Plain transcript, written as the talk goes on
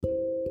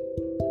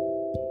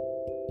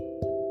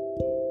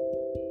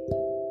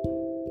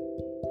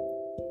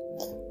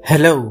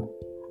Hello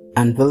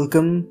and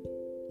welcome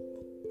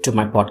to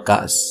my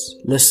podcast,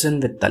 Listen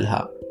with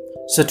Talha.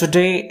 So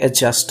today it's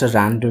just a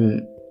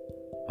random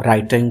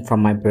writing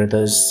from my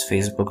brother's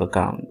Facebook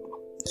account.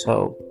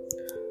 So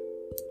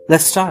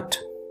let's start.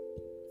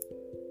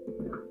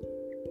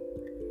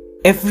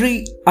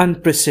 Every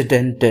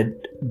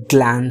unprecedented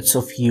glance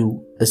of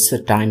you is the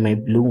time I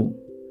bloom.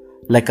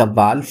 Like a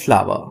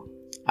wallflower,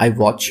 I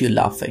watch you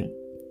laughing.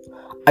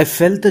 I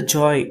felt the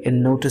joy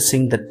in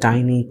noticing the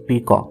tiny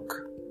peacock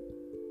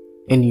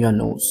in your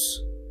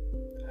nose.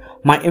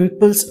 My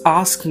impulse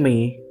asked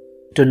me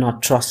to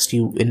not trust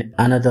you in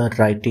another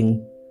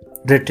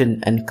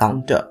written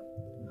encounter.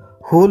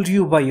 Hold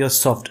you by your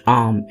soft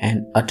arm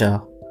and utter,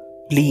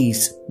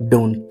 "Please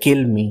don't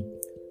kill me,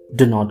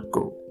 do not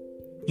go."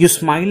 You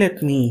smile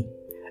at me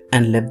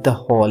and left the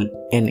hall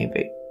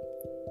anyway.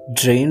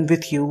 Drain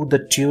with you the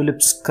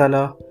tulip's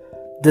color,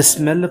 the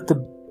smell of the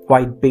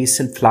white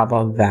basil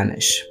flower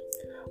vanish.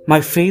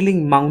 My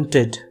failing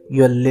mounted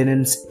your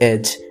linen's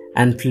edge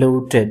and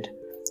floated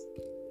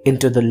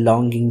into the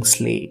longing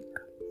lake.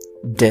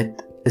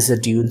 Death is a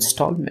due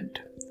installment.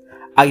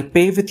 I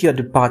pay with your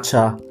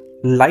departure.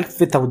 Life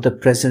without the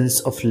presence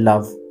of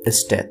love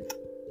is death.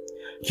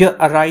 Your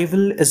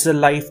arrival is a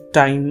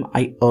lifetime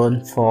I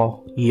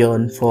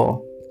yearn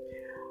for.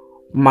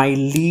 My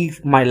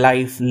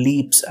life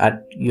leaps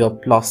at your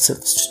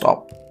plosive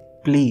stop.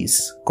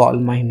 Please call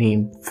my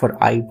name, for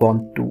I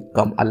want to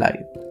come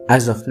alive.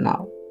 As of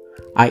now,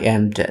 I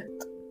am death.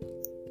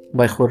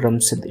 By Khurram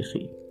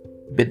Siddiqui,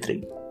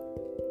 Bidri.